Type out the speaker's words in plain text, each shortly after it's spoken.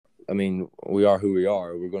I mean, we are who we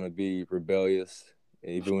are. We're going to be rebellious,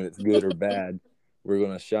 even when it's good or bad. We're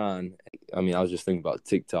going to shine. I mean, I was just thinking about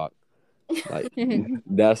TikTok. Like,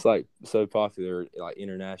 that's like so popular, like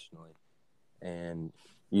internationally, and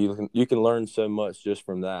you can learn so much just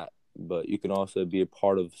from that. But you can also be a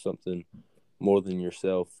part of something more than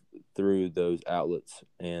yourself through those outlets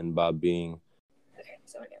and by being. Okay,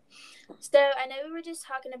 so I know we were just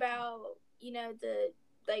talking about, the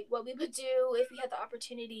like what we would do if we had the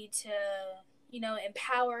opportunity to,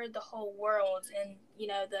 empower the whole world and,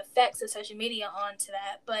 the effects of social media onto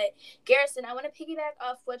that. But Garrison, I want to piggyback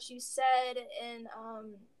off what you said in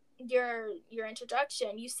your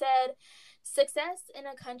introduction. You said success in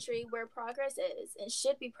a country where progress is and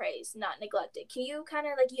should be praised, not neglected. Can you kind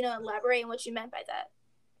of elaborate on what you meant by that?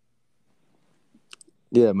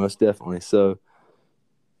 Yeah, most definitely. So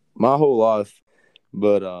my whole life,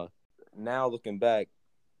 but now looking back,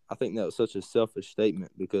 I think that was such a selfish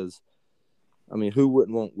statement because, I mean, who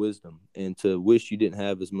wouldn't want wisdom? And to wish you didn't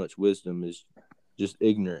have as much wisdom is just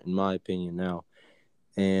ignorant, in my opinion, now.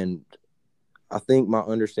 And I think my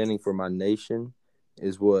understanding for my nation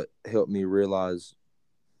is what helped me realize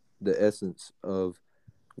the essence of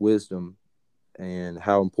wisdom and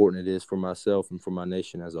how important it is for myself and for my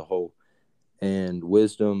nation as a whole. And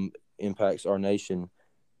wisdom impacts our nation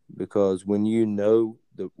because when you know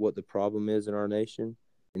what the problem is in our nation,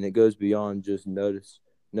 and it goes beyond just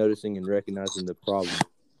noticing and recognizing the problem.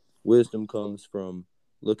 Wisdom comes from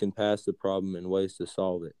looking past the problem and ways to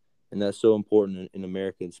solve it. And that's so important in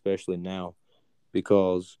America, especially now,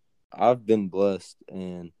 because I've been blessed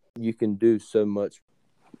and you can do so much.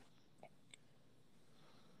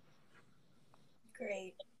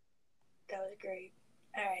 Great. That was great.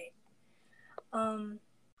 All right.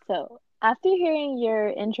 So, after hearing your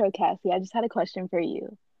intro, Cassie, I just had a question for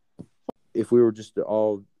you. If we were just to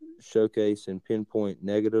all showcase and pinpoint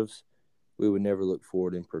negatives, we would never look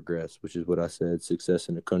forward and progress, which is what I said, success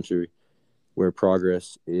in a country where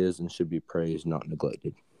progress is and should be praised, not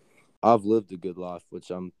neglected. I've lived a good life, which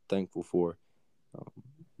I'm thankful for.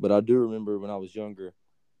 But I do remember when I was younger,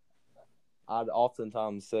 I'd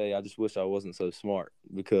oftentimes say, I just wish I wasn't so smart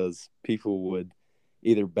because people would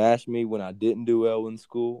either bash me when I didn't do well in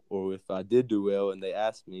school, or if I did do well and they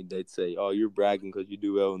asked me, they'd say, "Oh, you're bragging because you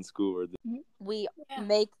do well in school." Or we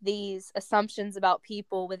make these assumptions about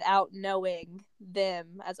people without knowing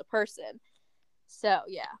them as a person. So,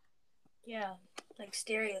 yeah, like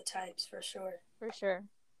stereotypes for sure.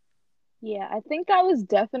 Yeah, I think I was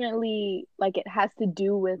definitely like it has to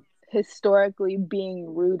do with historically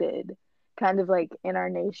being rooted kind of like in our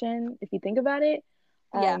nation, if you think about it.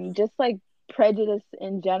 Just like prejudice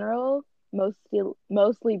in general,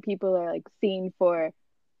 mostly people are like seen for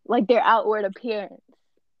like their outward appearance,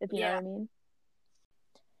 if you know what I mean.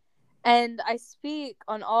 And I speak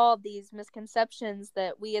on all these misconceptions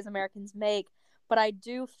that we as Americans make, but I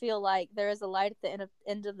do feel like there is a light at the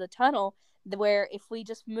end of the tunnel where if we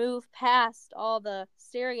just move past all the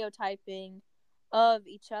stereotyping of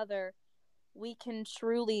each other, we can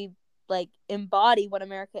truly like embody what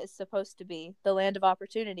America is supposed to be, the land of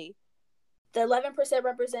opportunity. The 11%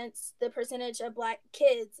 represents the percentage of Black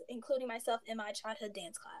kids, including myself, in my childhood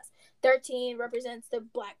dance class. 13 represents the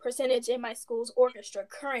Black percentage in my school's orchestra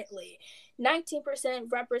currently.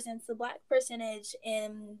 19% represents the Black percentage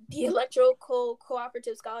in the Electoral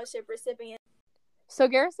Cooperative Scholarship recipient. So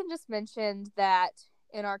Garrison just mentioned that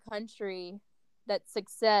in our country that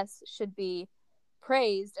success should be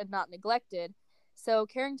praised and not neglected. So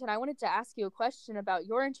Carrington, I wanted to ask you a question about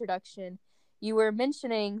your introduction. You were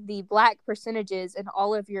mentioning the Black percentages in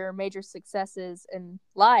all of your major successes in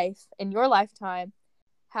life, in your lifetime.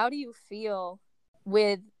 How do you feel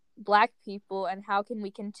with Black people and how can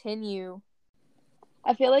we continue?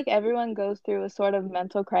 I feel like everyone goes through a sort of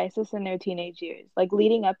mental crisis in their teenage years. Like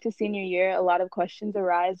leading up to senior year, a lot of questions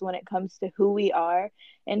arise when it comes to who we are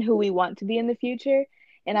and who we want to be in the future.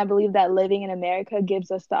 And I believe that living in America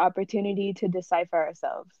gives us the opportunity to decipher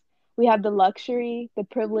ourselves. We have the luxury, the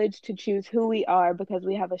privilege to choose who we are because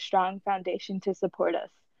we have a strong foundation to support us,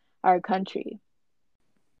 our country.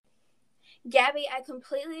 Gabby, I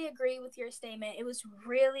completely agree with your statement. It was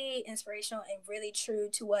really inspirational and really true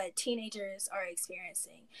to what teenagers are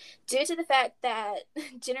experiencing. Due to the fact that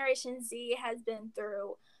Generation Z has been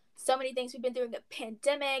through so many things. We've been through the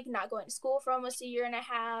pandemic, not going to school for almost a year and a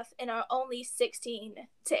half, and are only 16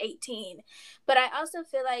 to 18. But I also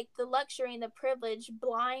feel like the luxury and the privilege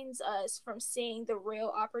blinds us from seeing the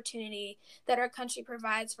real opportunity that our country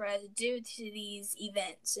provides for us due to these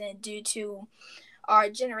events and due to our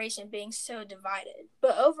generation being so divided.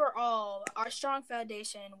 But overall, our strong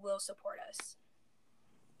foundation will support us.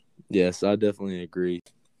 Yes, I definitely agree.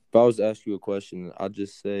 If I was to ask you a question, I'd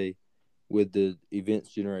just say, with the events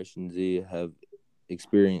Generation Z have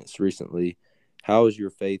experienced recently, how has your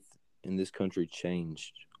faith in this country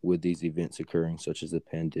changed with these events occurring, such as the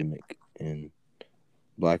pandemic and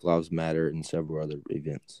Black Lives Matter and several other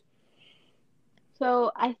events?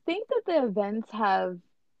 So I think that the events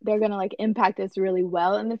they're gonna like impact us really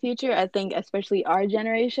well in the future. I think especially our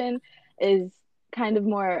generation is kind of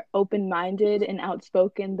more open-minded and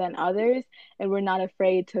outspoken than others, and we're not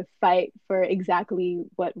afraid to fight for exactly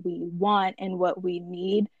what we want and what we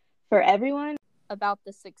need for everyone. About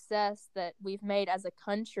the success that we've made as a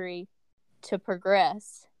country to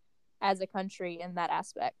progress as a country in that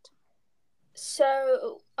aspect.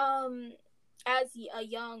 So, as a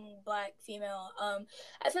young Black female,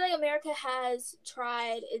 I feel like America has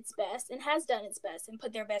tried its best and has done its best and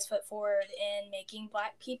put their best foot forward in making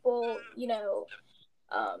Black people,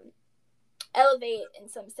 elevate in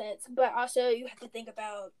some sense. But also, you have to think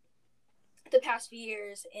about the past few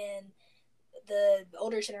years in the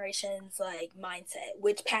older generation's like mindset,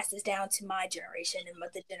 which passes down to my generation and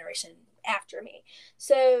the generation after me.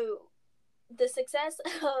 So the success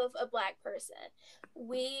of a Black person,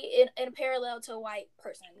 we in parallel to a white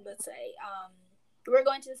person, let's say, we're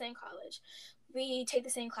going to the same college, we take the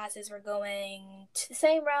same classes, we're going to the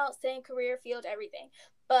same route, same career field, everything,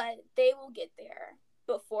 but they will get there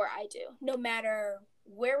before I do, no matter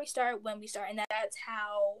where we start, when we start. And that's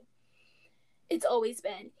how it's always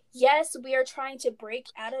been. Yes, we are trying to break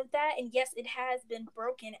out of that, and yes, it has been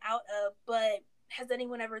broken out of, but has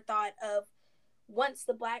anyone ever thought of, once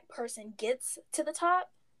the Black person gets to the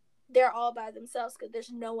top, they're all by themselves because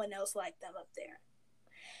there's no one else like them up there.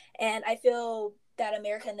 And I feel that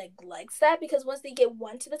America neglects that, because once they get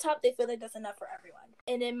one to the top, they feel like that's enough for everyone.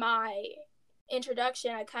 And in my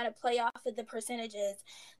introduction, I kind of play off of the percentages.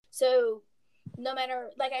 So no matter,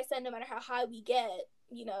 like I said, no matter how high we get,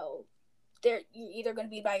 you're either going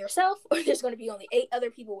to be by yourself, or there's going to be only 8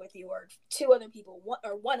 other people with you, or 2 other people,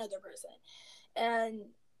 one other person. And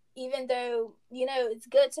even though, it's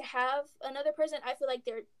good to have another person, I feel like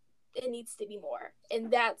it needs to be more.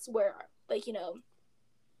 And that's where,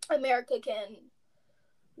 America can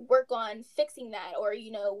work on fixing that, or,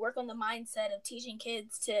 work on the mindset of teaching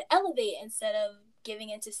kids to elevate instead of giving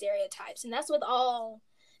into stereotypes. And that's with all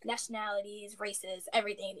nationalities, races,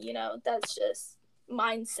 everything, that's just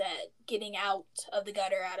mindset, getting out of the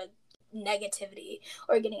gutter, out of negativity,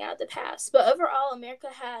 or getting out of the past. But overall, America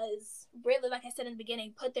has really, like I said in the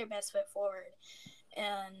beginning, put their best foot forward,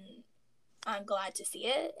 and I'm glad to see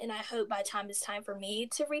it. And I hope by the time it's time for me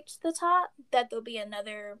to reach the top, that there'll be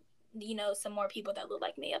another, some more people that look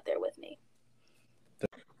like me up there with me.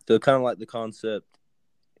 So kind of like the concept,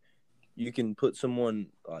 you can put someone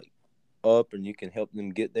like up and you can help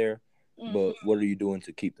them get there, but what are you doing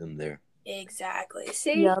to keep them there? Exactly.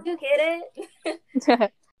 See, You get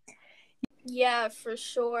it? Yeah, for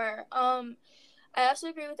sure. I also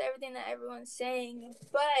agree with everything that everyone's saying,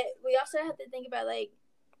 but we also have to think about like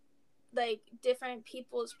different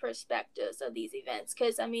people's perspectives of these events.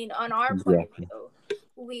 Because on our point of view,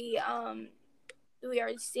 we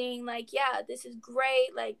are seeing like, yeah, this is great.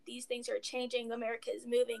 Like, these things are changing. America is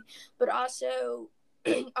moving, but also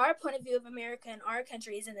our point of view of America and our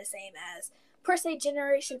country isn't the same as, per se,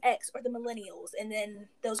 Generation X or the millennials, and then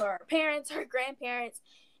those are our parents, our grandparents.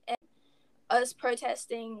 And us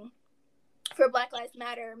protesting for Black Lives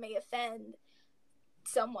Matter may offend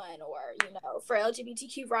someone, or for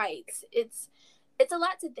LGBTQ rights. It's a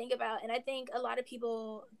lot to think about, and I think a lot of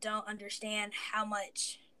people don't understand how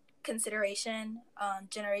much consideration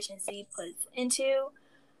Generation Z puts into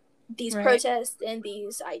these protests and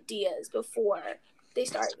these ideas before they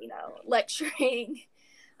start lecturing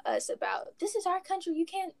us about, this is our country, you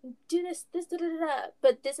can't do this da, da, da, da.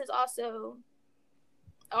 But this is also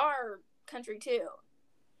our country too,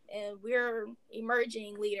 and we're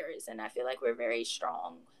emerging leaders, and I feel like we're very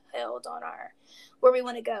strong held on our where we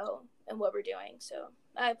want to go and what we're doing. So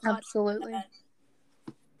I applaud. Absolutely.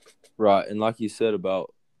 Right, and like you said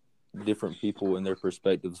about different people and their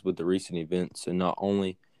perspectives with the recent events, and not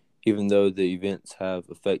only, even though the events have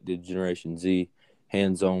affected Generation Z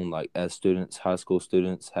hands-on, like as students, high school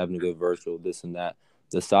students, having to go virtual, this and that,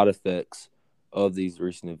 the side effects of these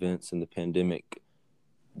recent events and the pandemic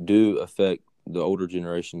do affect the older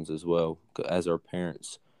generations as well. As our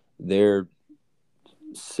parents, they're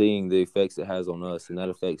seeing the effects it has on us, and that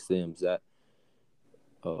affects them. That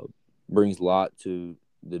brings light to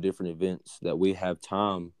the different events that we have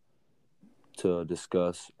time to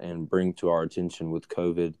discuss and bring to our attention with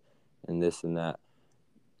COVID and this and that,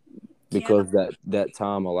 because that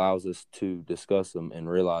time allows us to discuss them and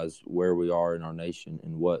realize where we are in our nation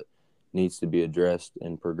and what needs to be addressed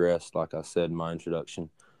and progressed, like I said in my introduction.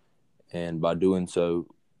 And by doing so,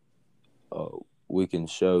 we can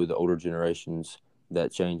show the older generations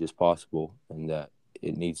that change is possible and that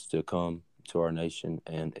it needs to come to our nation,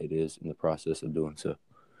 and it is in the process of doing so.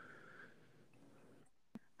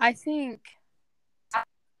 I think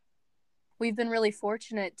we've been really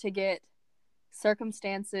fortunate to get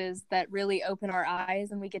circumstances that really open our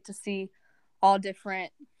eyes, and we get to see all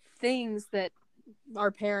different things that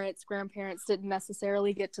our parents, grandparents didn't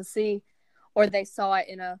necessarily get to see, or they saw it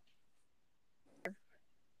in a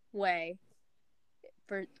way.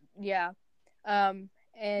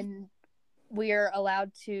 And we are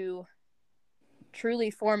allowed to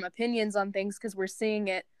truly form opinions on things because we're seeing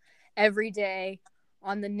it every day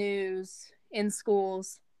on the news, in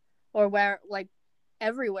schools, or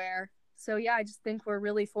everywhere. So yeah, I just think we're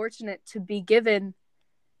really fortunate to be given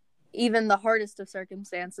even the hardest of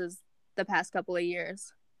circumstances the past couple of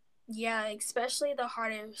years. Yeah, especially the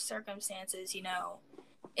hardest circumstances,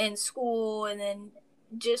 in school, and then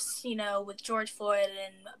just, with George Floyd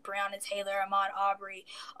and Breonna Taylor, Ahmaud Arbery,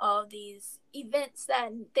 all these events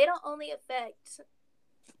that they don't only affect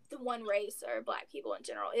the one race or Black people in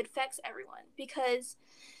general. It affects everyone because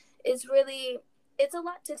it's a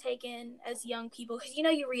lot to take in as young people, because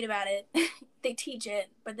you read about it, they teach it,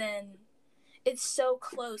 but then it's so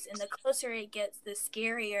close, and the closer it gets, the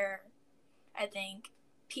scarier I think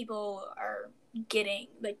people are getting.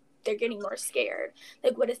 Like, they're getting more scared.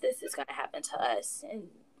 Like, what if this is going to happen to us,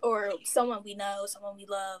 or someone we know, someone we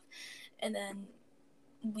love, and then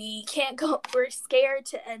we can't go. We're scared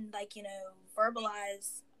to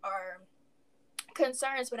verbalize our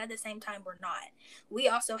concerns, but at the same time we're not. We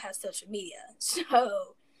also have social media,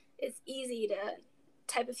 so it's easy to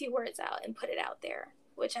type a few words out and put it out there,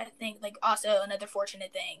 which I think, also another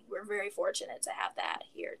fortunate thing. We're very fortunate to have that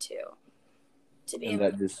here too, to be and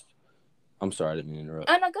able I'm sorry, I didn't mean to interrupt.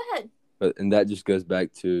 Oh no, go ahead. And that just goes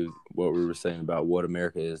back to what we were saying about what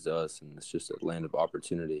America is to us, and it's just a land of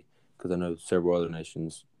opportunity, because I know several other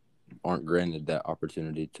nations aren't granted that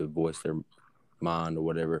opportunity to voice their mind or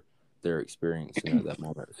whatever they're experiencing at that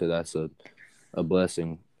moment. So that's a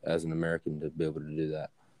blessing as an American to be able to do that.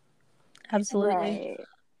 Absolutely. Right.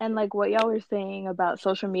 And what y'all were saying about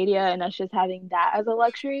social media and us just having that as a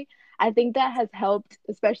luxury, I think that has helped,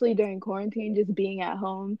 especially during quarantine, just being at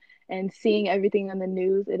home and seeing everything on the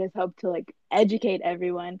news. It has helped to educate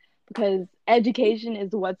everyone, because education is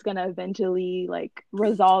what's going to eventually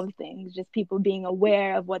resolve things. Just people being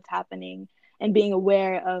aware of what's happening and being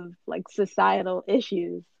aware of societal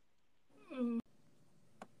issues.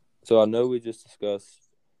 So I know we just discussed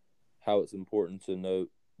how it's important to note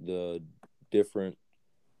the different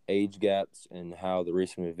age gaps and how the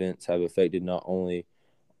recent events have affected not only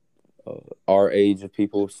our age of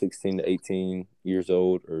people, 16 to 18 years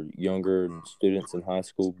old or younger, and students in high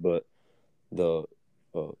school, but the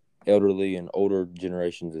elderly and older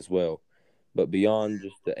generations as well. But beyond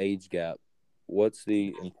just the age gap, what's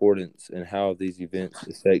the importance and how have these events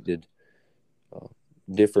affected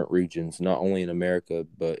different regions, not only in America,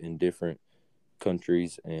 but in different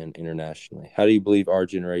countries and internationally? How do you believe our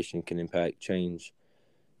generation can impact change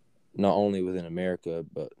not only within America,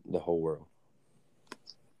 but the whole world?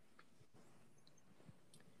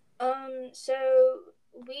 So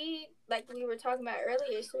we were talking about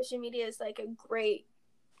earlier, social media is a great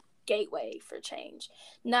gateway for change.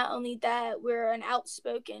 Not only that, we're an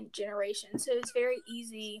outspoken generation, so it's very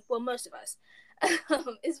easy. Well, most of us,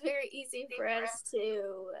 it's very easy for us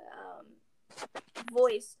to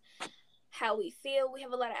voice how we feel. We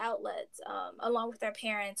have a lot of outlets, along with our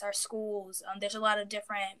parents, our schools. There's a lot of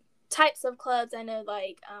different types of clubs. I know,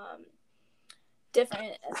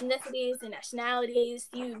 different ethnicities and nationalities.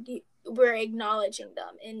 We're acknowledging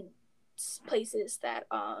them in places that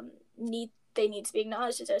need to be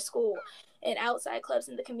acknowledged at their school and outside clubs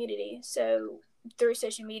in the community. So through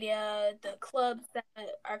social media, the clubs that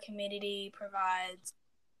our community provides,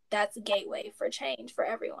 that's a gateway for change for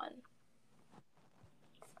everyone.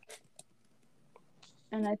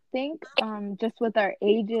 And I think just with our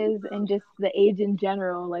ages and just the age in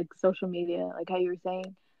general, social media, how you were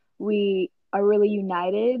saying, we are really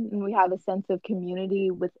united and we have a sense of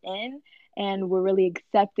community within, and we're really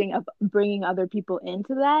accepting of bringing other people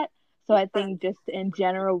into that. So I think just in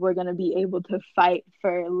general, we're going to be able to fight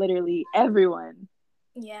for literally everyone.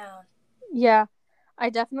 Yeah, I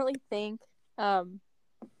definitely think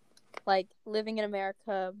living in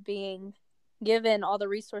America, being given all the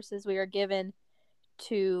resources we are given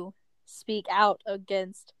to speak out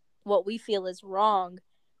against what we feel is wrong,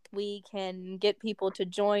 we can get people to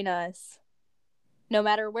join us no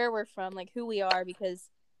matter where we're from, who we are, because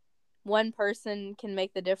one person can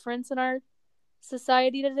make the difference in our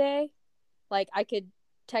society today. Like, I could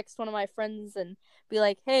text one of my friends and be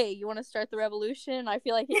like, hey, you want to start the revolution? I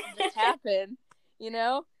feel like it can just happen, you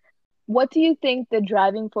know? What do you think the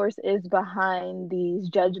driving force is behind these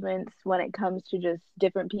judgments when it comes to just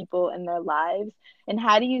different people and their lives? And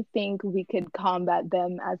how do you think we could combat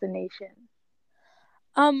them as a nation?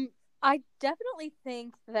 I definitely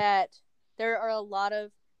think that there are a lot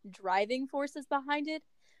of driving forces behind it,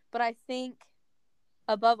 but I think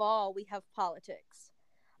above all, we have politics.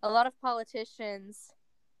 A lot of politicians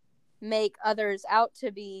make others out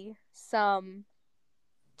to be some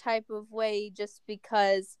type of way just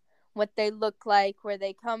because what they look like, where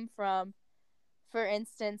they come from. For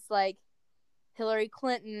instance, like Hillary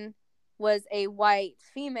Clinton was a white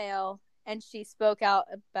female and she spoke out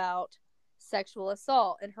about sexual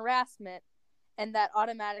assault and harassment, and that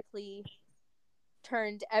automatically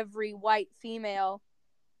turned every white female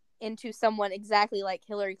into someone exactly like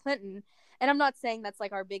Hillary Clinton. And I'm not saying that's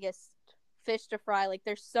like our biggest fish to fry. Like,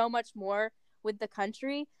 there's so much more with the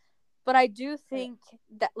country, but I do think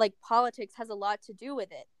that like politics has a lot to do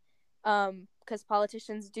with it. Because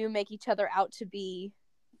politicians do make each other out to be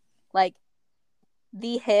like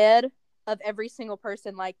the head of every single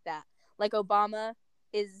person like that. Like, Obama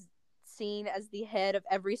is seen as the head of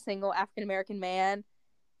every single African American man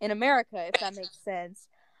in America, if that makes sense.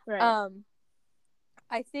 Right.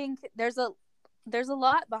 I think there's a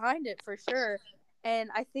lot behind it for sure. And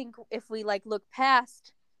I think if we like look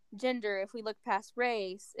past gender, if we look past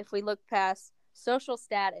race, if we look past social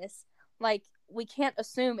status, like, we can't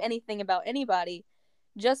assume anything about anybody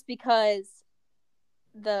just because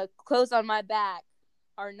the clothes on my back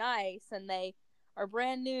are nice and they are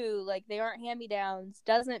brand new, like they aren't hand-me-downs,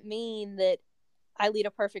 doesn't mean that I lead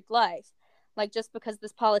a perfect life. Like, just because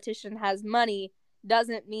this politician has money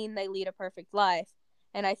doesn't mean they lead a perfect life.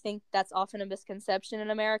 And I think that's often a misconception in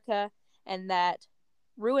America, and that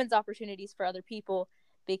ruins opportunities for other people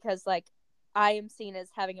because, like, I am seen as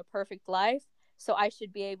having a perfect life, so I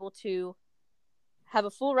should be able to have a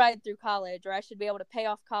full ride through college, or I should be able to pay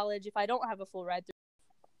off college if I don't have a full ride through.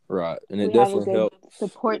 Right. And it We have a definitely good helps.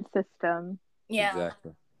 support system. Yeah.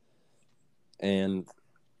 Exactly. And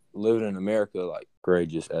living in America, like,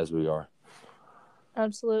 courageous as we are,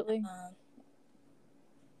 Absolutely.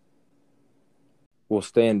 will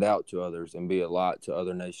stand out to others and be a light to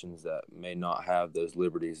other nations that may not have those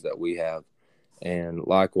liberties that we have. And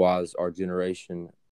likewise, our generation